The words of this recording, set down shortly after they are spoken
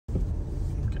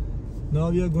Now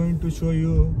we are going to show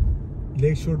you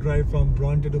Lakeshore Drive from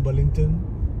Bronte to Burlington,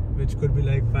 which could be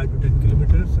like 5 to 10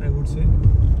 kilometers, I would say.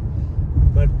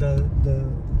 But the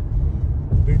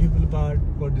beautiful part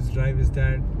for this drive is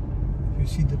that if you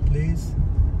see the place,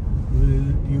 you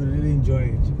will really enjoy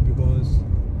it, because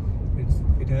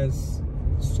it has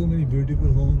so many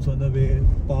beautiful homes on the way,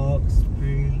 parks,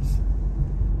 fields,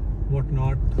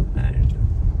 whatnot, and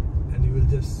you will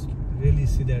just really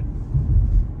see that,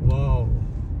 wow,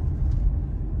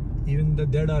 even the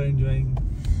dead are enjoying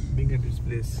being at this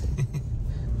place.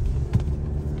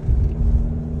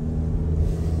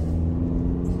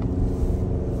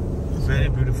 Very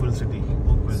beautiful city.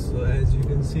 So as you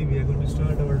can see, we are going to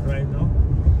start our drive now.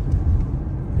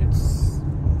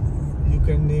 You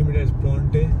can name it as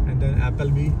Bronte, and then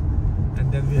Appleby,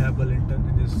 and then we have Burlington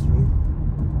in this route.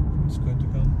 It's going to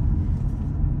come.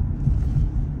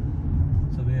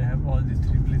 So we have all these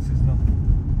three places now.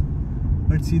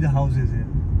 But see the houses here.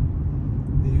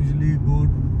 They usually go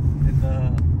in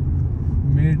the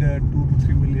mid 2 to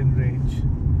 3 million range.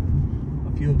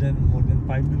 A few of them more than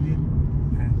 5 million,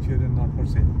 and few of them not for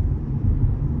sale.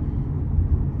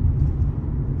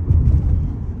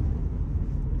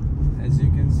 As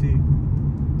you can see,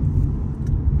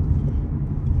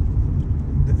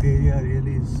 the area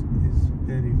really is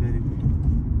very, very beautiful.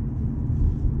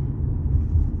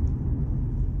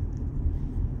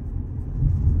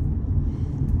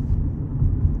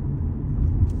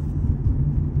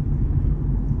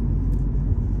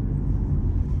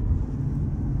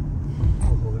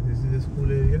 Oh, this is a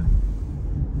school area,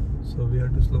 so we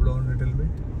have to slow down a little bit.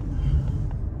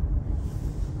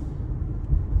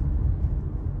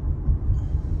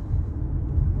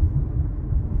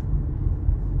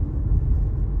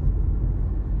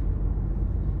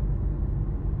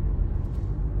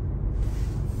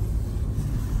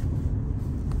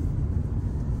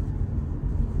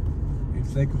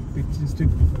 It's like a picturesque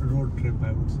road trip,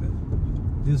 I would say.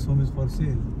 This home is for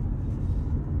sale.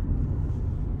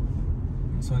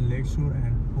 It's on Lakeshore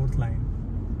and 4th line.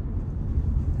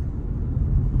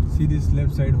 See these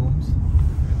left side homes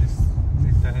and this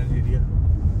entire area.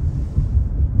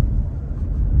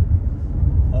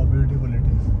 How beautiful it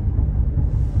is.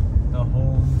 The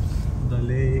homes, the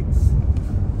lakes,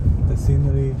 the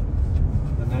scenery,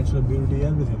 the natural beauty,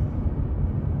 everything.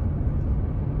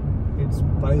 It's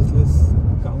priceless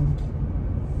count.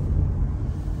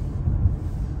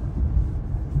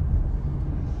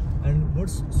 And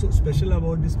what's so special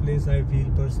about this place, I feel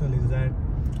personally, is that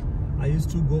I used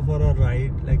to go for a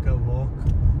ride, like a walk,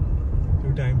 a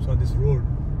few times on this road,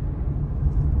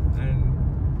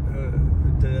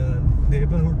 and the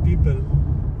neighborhood people,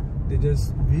 they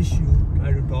just wish you,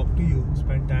 try to talk to you,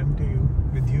 spend time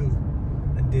with you,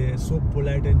 and they're so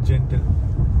polite and gentle.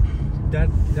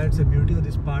 That's the beauty of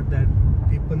this part, that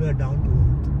people are down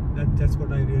to earth. That's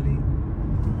what I really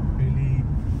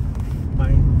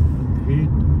find a great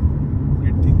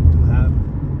thing to have.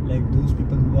 Like those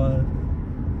people who are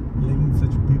living in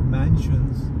such big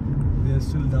mansions, they are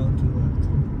still down to earth.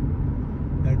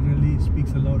 That really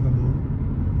speaks a lot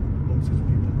about such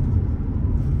people.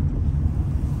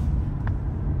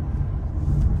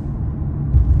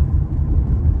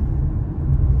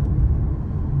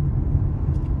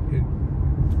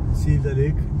 See the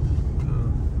lake,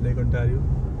 Lake Ontario.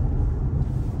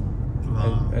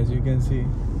 Wow. As you can see,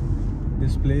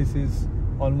 this place is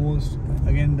almost,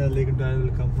 again the Lake Ontario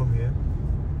will come from here.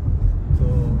 So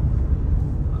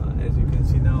as you can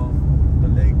see now, the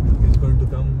lake is going to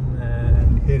come,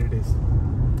 and here it is.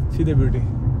 See the beauty.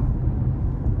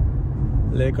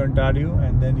 Lake Ontario,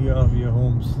 and then you have your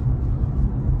homes.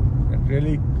 It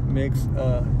really makes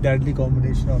a deadly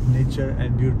combination of nature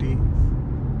and beauty,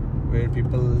 where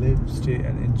people live, stay,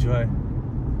 and enjoy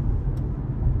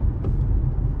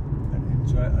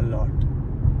a lot.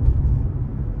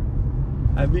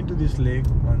 I've been to this lake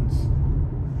once,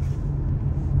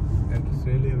 and it's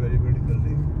really a very beautiful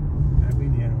lake. I've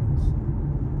been here once,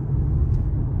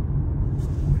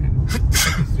 and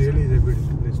it really is a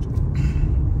beautiful place to go.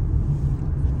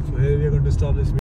 So here we are going to stop this video.